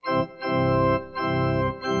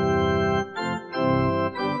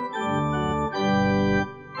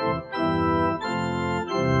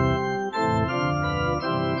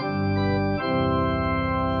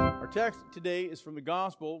text today is from the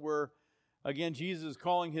gospel where, again, Jesus is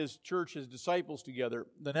calling his church, his disciples together.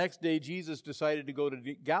 The next day, Jesus decided to go to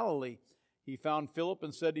Galilee. He found Philip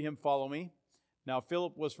and said to him, "Follow me." Now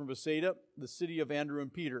Philip was from Bethsaida, the city of Andrew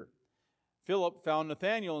and Peter. Philip found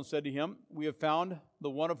Nathanael and said to him, "We have found the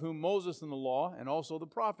one of whom Moses in the law and also the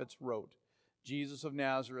prophets wrote, Jesus of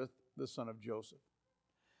Nazareth, the son of Joseph."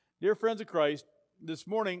 Dear friends of Christ, this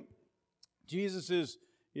morning Jesus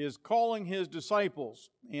is calling his disciples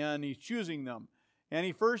and he's choosing them. And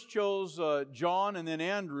he first chose John and then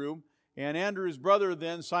Andrew. And Andrew's brother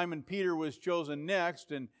then, Simon Peter, was chosen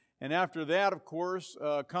next. And after that, of course,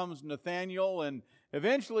 comes Nathanael. And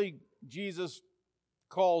eventually Jesus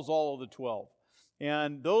calls all of the 12.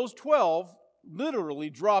 And those 12 literally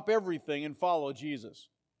drop everything and follow Jesus.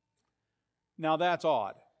 Now that's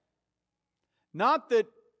odd. Not that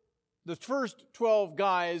the first 12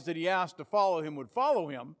 guys that he asked to follow him would follow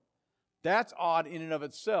him. That's odd in and of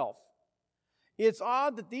itself. It's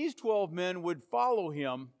odd that these 12 men would follow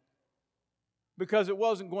him because it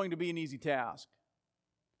wasn't going to be an easy task.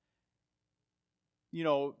 You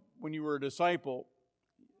know, when you were a disciple,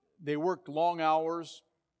 they worked long hours.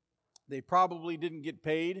 They probably didn't get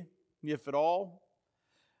paid, if at all.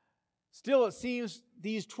 Still, it seems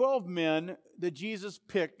these 12 men that Jesus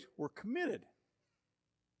picked were committed.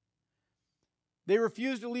 They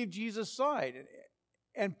refused to leave Jesus' side.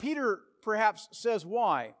 And Peter perhaps says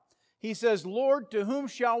why. He says, "Lord, to whom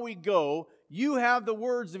shall we go? You have the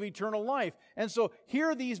words of eternal life." And so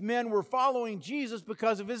here these men were following Jesus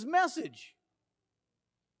because of his message.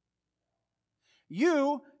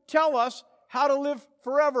 You tell us how to live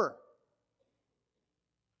forever.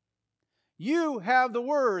 You have the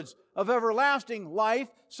words of everlasting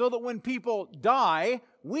life so that when people die,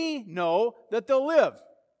 we know that they'll live.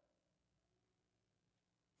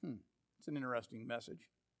 It's an interesting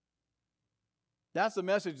message. That's the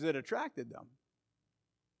message that attracted them.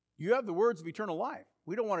 You have the words of eternal life.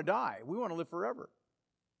 We don't want to die. We want to live forever.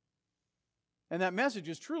 And that message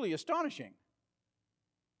is truly astonishing.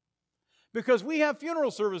 Because we have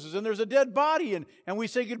funeral services and there's a dead body and we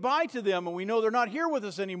say goodbye to them and we know they're not here with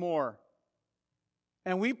us anymore.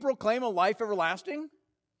 And we proclaim a life everlasting?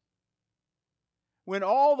 When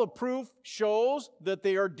all the proof shows that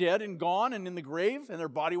they are dead and gone and in the grave and their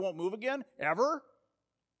body won't move again, ever?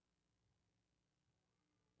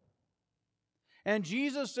 And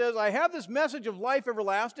Jesus says, I have this message of life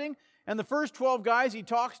everlasting, and the first 12 guys he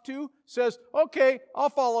talks to says, okay, I'll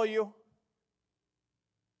follow you.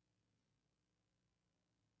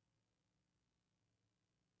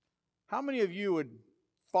 How many of you would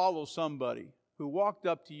follow somebody who walked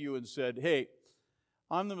up to you and said, hey,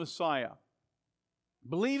 I'm the Messiah.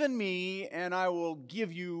 Believe in me and I will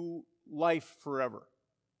give you life forever?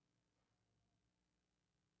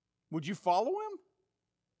 Would you follow him?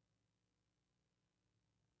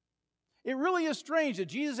 It really is strange that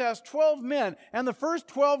Jesus asked 12 men and the first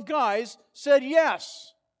 12 guys said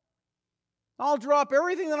yes. I'll drop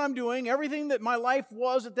everything that I'm doing, everything that my life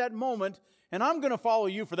was at that moment, and I'm going to follow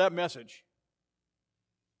you for that message.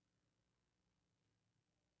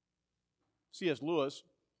 C.S. Lewis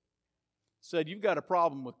said, you've got a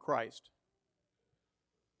problem with Christ.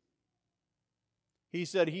 He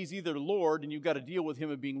said he's either Lord, and you've got to deal with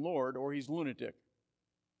him as being Lord, or he's lunatic.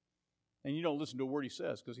 And you don't listen to a word he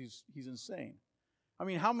says because he's insane. I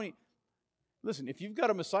mean, listen, if you've got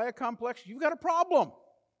a Messiah complex, you've got a problem.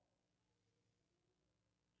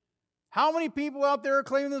 How many people out there are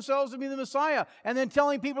claiming themselves to be the Messiah and then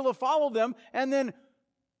telling people to follow them, and then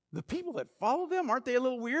the people that follow them, aren't they a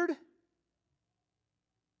little weird?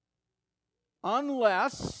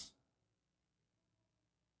 Unless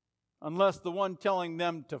the one telling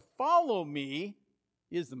them to follow me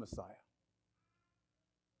is the Messiah.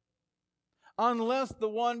 Unless the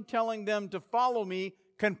one telling them to follow me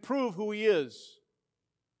can prove who he is.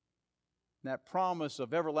 That promise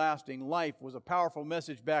of everlasting life was a powerful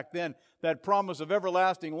message back then. That promise of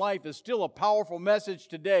everlasting life is still a powerful message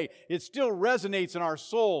today. It still resonates in our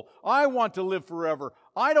soul. I want to live forever.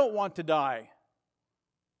 I don't want to die.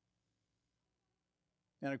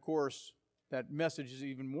 And of course, that message is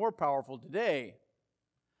even more powerful today,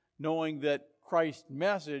 knowing that Christ's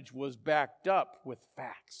message was backed up with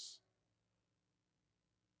facts.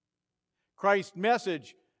 Christ's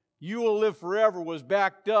message, you will live forever, was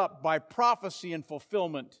backed up by prophecy and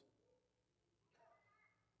fulfillment.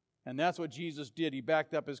 And that's what Jesus did. He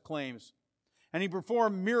backed up his claims. And he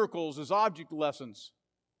performed miracles as object lessons.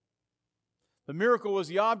 The miracle was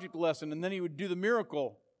the object lesson, and then he would do the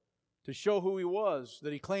miracle to show who he was,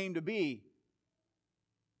 that he claimed to be.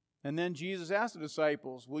 And then Jesus asked the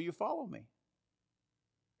disciples, will you follow me?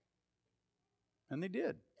 And they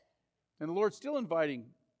did. And the Lord's still inviting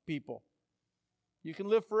people. You can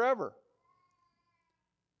live forever.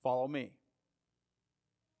 Follow me.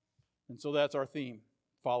 And so that's our theme.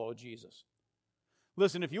 Follow Jesus.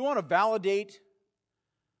 Listen, if you want to validate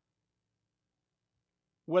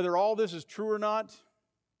whether all this is true or not,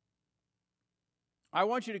 I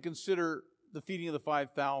want you to consider the feeding of the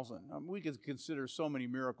 5,000. We could consider so many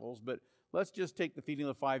miracles, but let's just take the feeding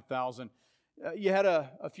of the 5,000. You had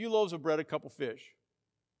a few loaves of bread, a couple fish.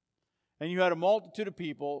 And you had a multitude of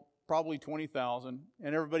people, probably 20,000,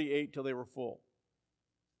 and everybody ate till they were full.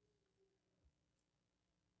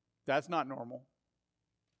 That's not normal.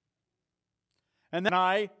 And then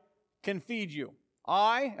I can feed you.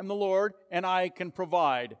 I am the Lord, and I can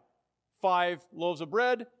provide 5 loaves of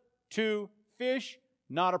bread, 2 fish,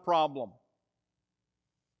 not a problem.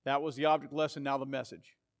 That was the object lesson, now the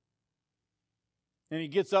message. And he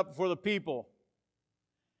gets up before the people.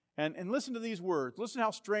 And listen to these words. Listen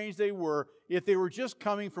how strange they were if they were just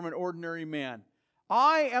coming from an ordinary man.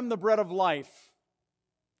 I am the bread of life.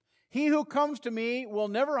 He who comes to me will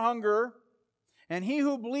never hunger, and he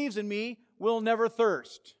who believes in me will never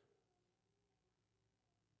thirst.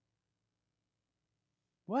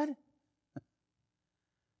 What?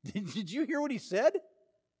 Did you hear what he said?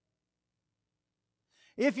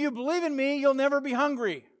 If you believe in me, you'll never be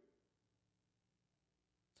hungry.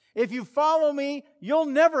 If you follow me, you'll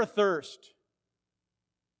never thirst.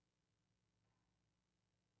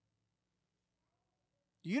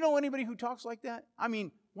 Do you know anybody who talks like that? I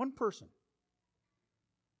mean, one person.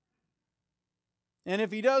 And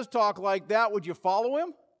if he does talk like that, would you follow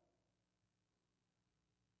him?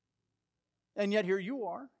 And yet here you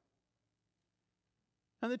are.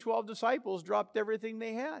 And the 12 disciples dropped everything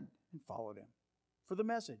they had and followed him for the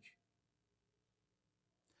message.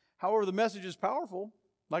 However, the message is powerful.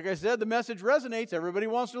 Like I said, the message resonates. Everybody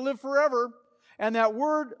wants to live forever. And that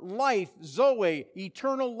word life, Zoe,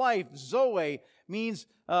 eternal life, Zoe, means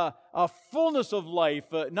a fullness of life.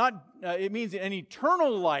 It means an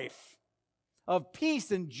eternal life of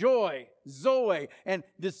peace and joy, Zoe. And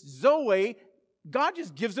this Zoe, God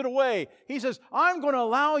just gives it away. He says, I'm going to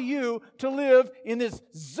allow you to live in this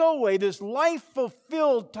Zoe, this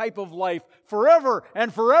life-fulfilled type of life, forever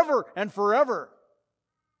and forever and forever.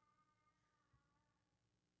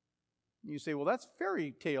 You say, well, that's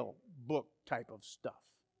fairy tale book type of stuff.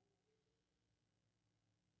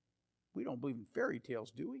 We don't believe in fairy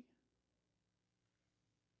tales, do we?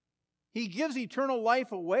 He gives eternal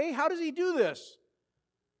life away. How does he do this?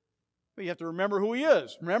 Well, you have to remember who he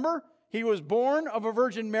is. Remember, he was born of a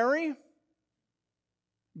Virgin Mary.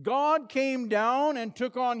 God came down and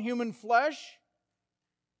took on human flesh.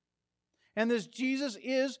 And this Jesus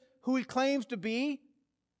is who he claims to be.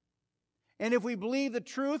 And if we believe the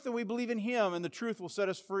truth, then we believe in him, and the truth will set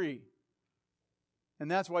us free. And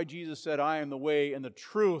that's why Jesus said, I am the way and the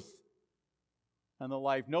truth and the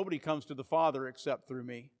life. Nobody comes to the Father except through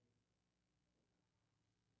me.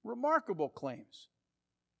 Remarkable claims.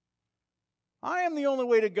 I am the only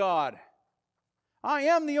way to God. I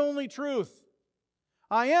am the only truth.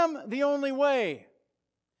 I am the only way.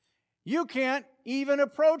 You can't even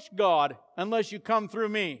approach God unless you come through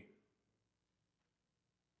me.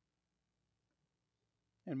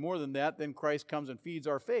 And more than that, then Christ comes and feeds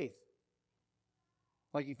our faith.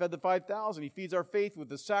 Like he fed the 5,000, he feeds our faith with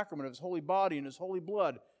the sacrament of his holy body and his holy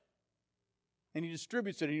blood. And he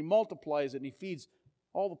distributes it, and he multiplies it, and he feeds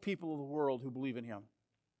all the people of the world who believe in him.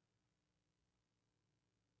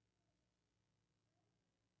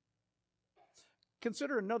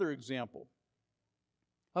 Consider another example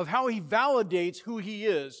of how he validates who he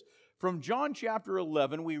is. From John chapter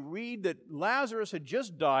 11, we read that Lazarus had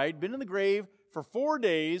just died, been in the grave for 4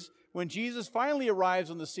 days, when Jesus finally arrives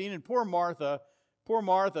on the scene. And poor Martha,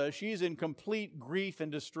 she's in complete grief and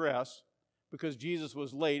distress because Jesus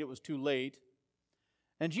was late. It was too late.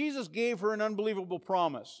 And Jesus gave her an unbelievable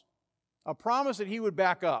promise, a promise that he would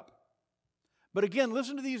back up. But again,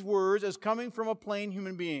 listen to these words as coming from a plain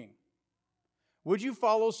human being. Would you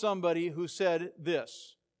follow somebody who said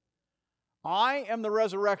this? I am the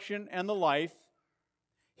resurrection and the life.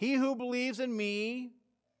 He who believes in me,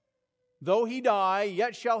 though he die,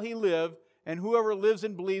 yet shall he live, and whoever lives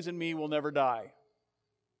and believes in me will never die.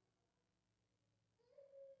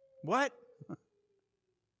 What?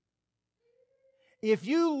 If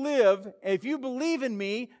you believe in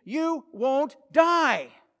me, you won't die.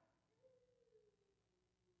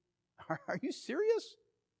 Are you serious?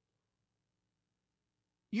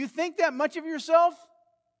 You think that much of yourself?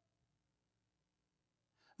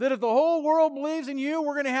 That if the whole world believes in you,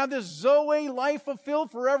 we're going to have this Zoe life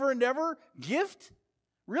fulfilled forever and ever gift?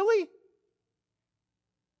 Really?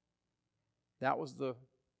 That was the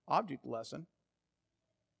object lesson.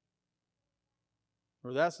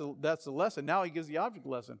 Or that's the lesson. Now he gives the object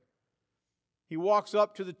lesson. He walks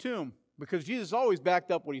up to the tomb because Jesus always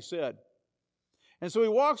backed up what he said. And so he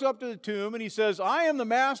walks up to the tomb and he says, I am the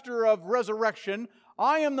master of resurrection.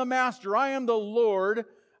 I am the master. I am the Lord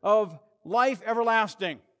of life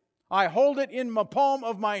everlasting. I hold it in the palm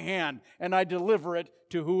of my hand and I deliver it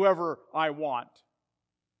to whoever I want.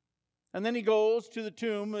 And then he goes to the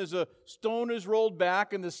tomb as a stone is rolled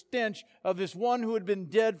back and the stench of this one who had been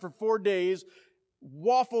dead for 4 days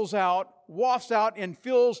wafts out and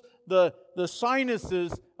fills the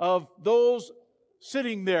sinuses of those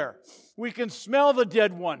sitting there. We can smell the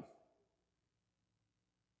dead one.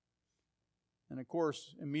 And of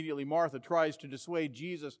course, immediately Martha tries to dissuade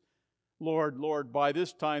Jesus. Lord, Lord, by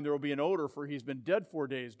this time there will be an odor, for he's been dead 4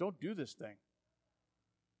 days. Don't do this thing.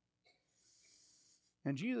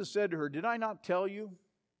 And Jesus said to her, did I not tell you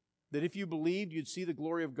that if you believed, you'd see the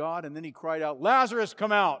glory of God? And then he cried out, Lazarus,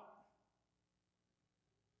 come out.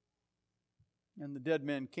 And the dead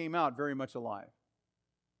man came out very much alive.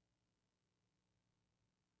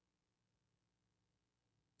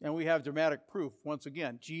 And we have dramatic proof, once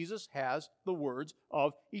again. Jesus has the words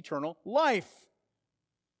of eternal life.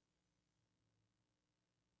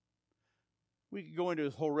 We could go into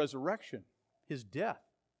his whole resurrection, his death.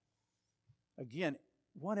 Again,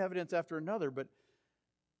 one evidence after another. But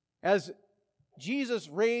as Jesus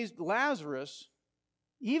raised Lazarus,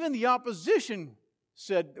 even the opposition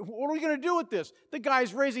said, what are we going to do with this? The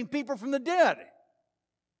guy's raising people from the dead.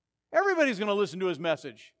 Everybody's going to listen to his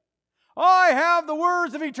message. I have the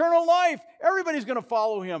words of eternal life. Everybody's going to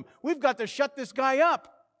follow him. We've got to shut this guy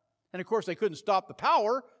up. And of course, they couldn't stop the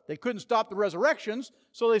power. They couldn't stop the resurrections.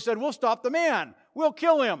 So they said, we'll stop the man. We'll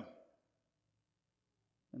kill him.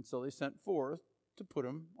 And so they sent forth to put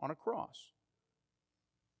him on a cross.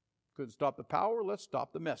 Couldn't stop the power. Let's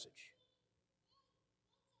stop the message.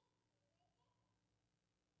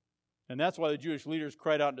 And that's why the Jewish leaders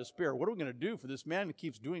cried out in despair. What are we going to do for this man who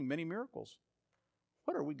keeps doing many miracles?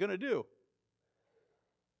 What are we going to do?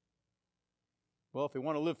 Well, if they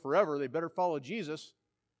want to live forever, they better follow Jesus.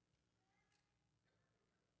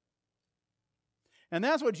 And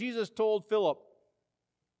that's what Jesus told Philip.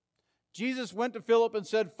 Jesus went to Philip and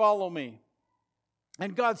said, follow me.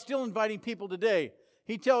 And God's still inviting people today.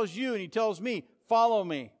 He tells you and he tells me, follow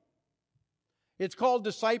me. It's called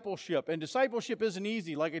discipleship. And discipleship isn't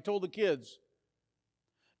easy, like I told the kids.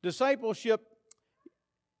 Discipleship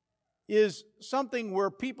is something where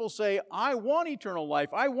people say, I want eternal life.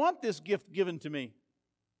 I want this gift given to me.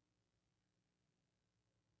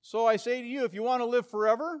 So I say to you, if you want to live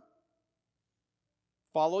forever,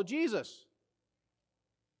 follow Jesus.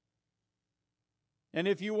 And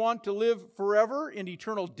if you want to live forever in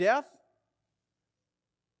eternal death,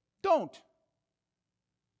 don't.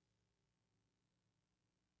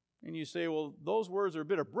 And you say, well, those words are a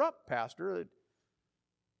bit abrupt, Pastor.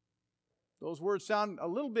 Those words sound a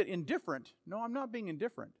little bit indifferent. No, I'm not being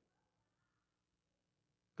indifferent.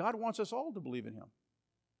 God wants us all to believe in him.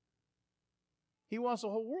 He wants the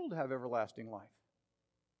whole world to have everlasting life.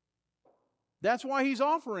 That's why he's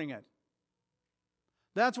offering it.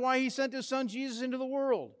 That's why he sent his son Jesus into the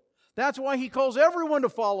world. That's why he calls everyone to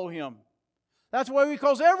follow him. That's why he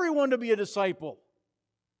calls everyone to be a disciple.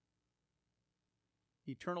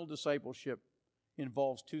 Eternal discipleship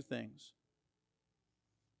involves two things.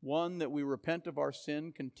 One, that we repent of our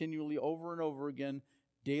sin continually over and over again,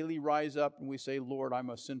 daily rise up and we say, Lord, I'm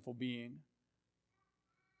a sinful being.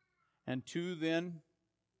 And two, then,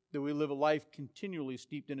 that we live a life continually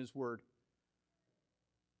steeped in his word.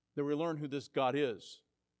 That we learn who this God is.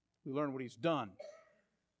 We learn what he's done.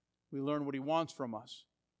 We learn what he wants from us.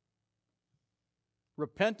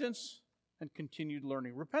 Repentance and continued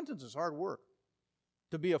learning. Repentance is hard work.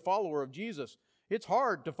 To be a follower of Jesus, it's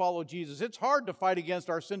hard to follow Jesus. It's hard to fight against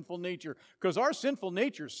our sinful nature because our sinful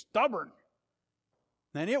nature is stubborn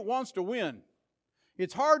and it wants to win.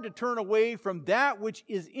 It's hard to turn away from that which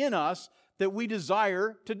is in us that we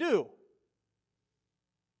desire to do.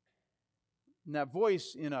 And that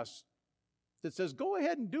voice in us that says, go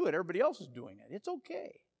ahead and do it. Everybody else is doing it. It's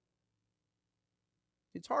okay.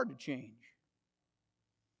 It's hard to change.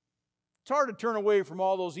 It's hard to turn away from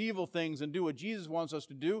all those evil things and do what Jesus wants us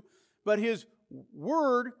to do. But his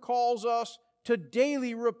word calls us to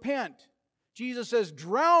daily repent. Jesus says,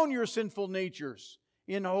 drown your sinful natures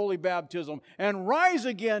in holy baptism and rise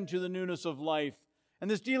again to the newness of life. And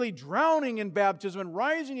this daily drowning in baptism and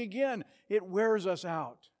rising again, it wears us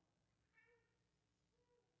out.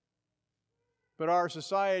 But our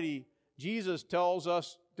society, Jesus tells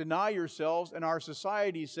us, deny yourselves, and our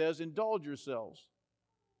society says, indulge yourselves.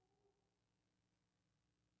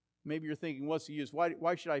 Maybe you're thinking, what's the use?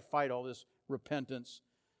 Why should I fight all this repentance?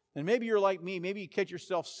 And maybe you're like me. Maybe you catch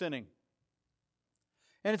yourself sinning.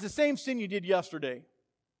 And it's the same sin you did yesterday.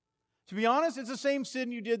 To be honest, it's the same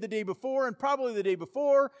sin you did the day before and probably the day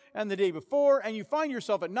before and the day before. And you find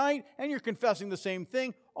yourself at night and you're confessing the same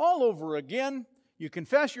thing all over again. You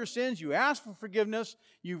confess your sins. You ask for forgiveness.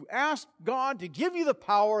 You ask God to give you the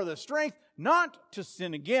power, the strength not to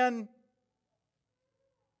sin again.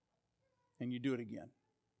 And you do it again.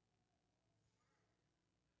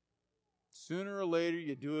 Sooner or later,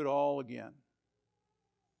 you do it all again.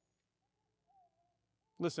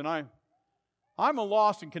 Listen, I'm a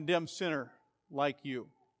lost and condemned sinner like you.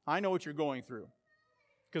 I know what you're going through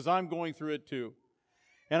because I'm going through it too.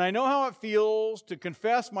 And I know how it feels to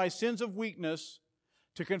confess my sins of weakness,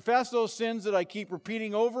 to confess those sins that I keep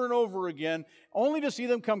repeating over and over again, only to see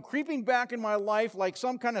them come creeping back in my life like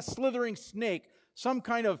some kind of slithering snake, some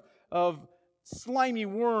kind of slimy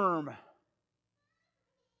worm.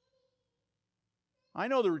 I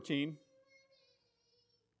know the routine.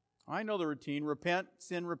 Repent,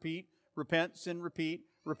 sin, repeat. Repent, sin, repeat.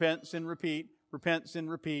 Repent, sin, repeat. Repent, sin,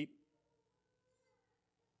 repeat.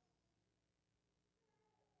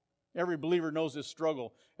 Every believer knows this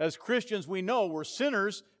struggle. As Christians, we know we're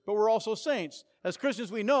sinners, but we're also saints. As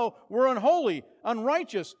Christians, we know we're unholy,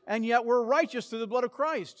 unrighteous, and yet we're righteous through the blood of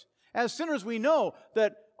Christ. As sinners, we know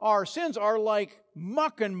that our sins are like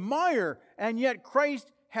muck and mire, and yet Christ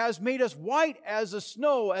has made us white as the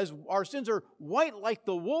snow, as our sins are white like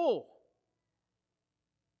the wool.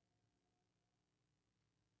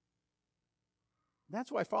 That's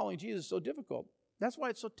why following Jesus is so difficult. That's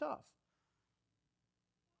why it's so tough.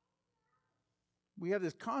 We have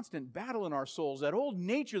this constant battle in our souls, that old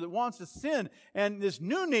nature that wants to sin, and this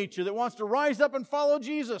new nature that wants to rise up and follow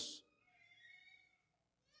Jesus.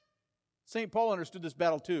 St. Paul understood this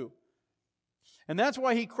battle too. And that's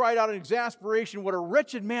why he cried out in exasperation, "What a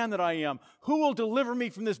wretched man that I am! Who will deliver me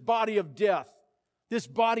from this body of death?" This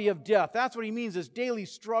body of death. That's what he means, this daily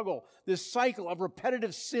struggle, this cycle of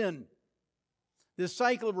repetitive sin, this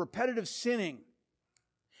cycle of repetitive sinning.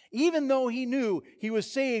 Even though he knew he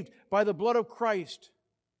was saved by the blood of Christ,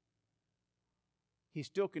 he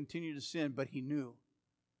still continued to sin, but he knew.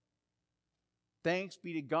 Thanks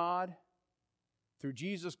be to God through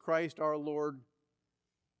Jesus Christ our Lord,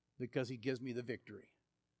 because he gives me the victory.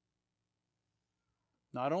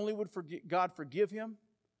 Not only would God forgive him,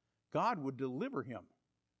 God would deliver him.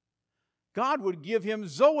 God would give him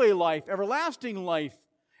Zoe life, everlasting life.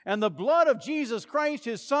 And the blood of Jesus Christ,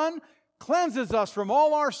 his Son, cleanses us from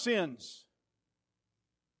all our sins.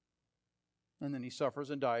 And then he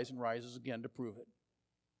suffers and dies and rises again to prove it.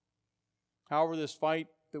 However, this fight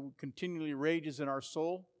that continually rages in our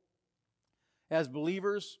soul, as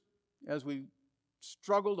believers, as we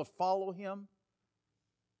struggle to follow him,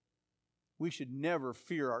 we should never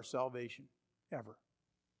fear our salvation, ever.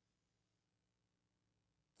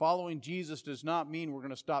 Following Jesus does not mean we're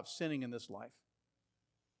going to stop sinning in this life.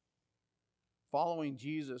 Following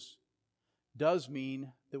Jesus does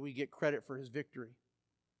mean that we get credit for his victory.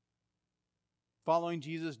 Following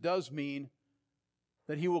Jesus does mean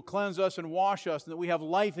that he will cleanse us and wash us, and that we have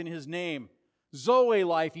life in his name. Zoe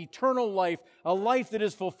life, eternal life, a life that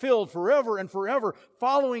is fulfilled forever and forever.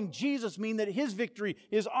 Following Jesus means that his victory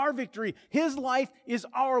is our victory. His life is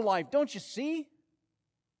our life. Don't you see?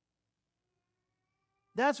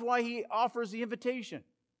 That's why he offers the invitation.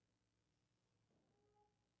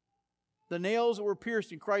 The nails that were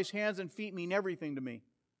pierced in Christ's hands and feet mean everything to me.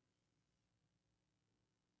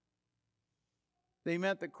 They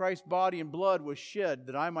meant that Christ's body and blood was shed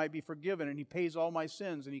that I might be forgiven, and he pays all my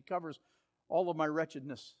sins, and he covers all of my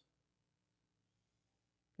wretchedness.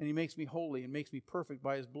 And he makes me holy and makes me perfect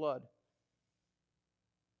by his blood.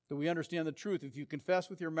 That we understand the truth. If you confess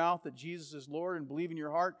with your mouth that Jesus is Lord and believe in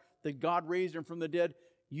your heart that God raised him from the dead,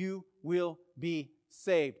 you will be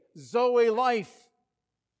saved. Zoe life.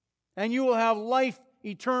 And you will have life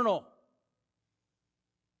eternal.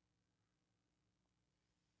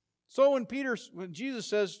 So when Jesus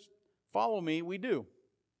says, "Follow me," we do.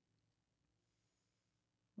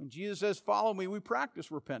 When Jesus says, "Follow me," we practice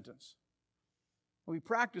repentance. We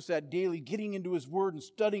practice that daily, getting into his word and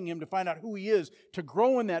studying him to find out who he is, to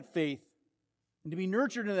grow in that faith, and to be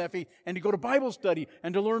nurtured in that faith, and to go to Bible study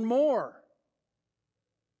and to learn more,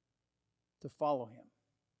 to follow him.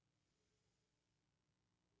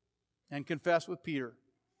 And confess with Peter,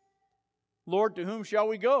 "Lord, to whom shall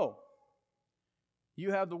we go?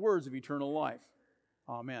 You have the words of eternal life."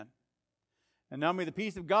 Amen. And now may the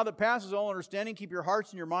peace of God that passes all understanding keep your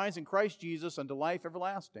hearts and your minds in Christ Jesus unto life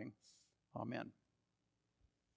everlasting. Amen.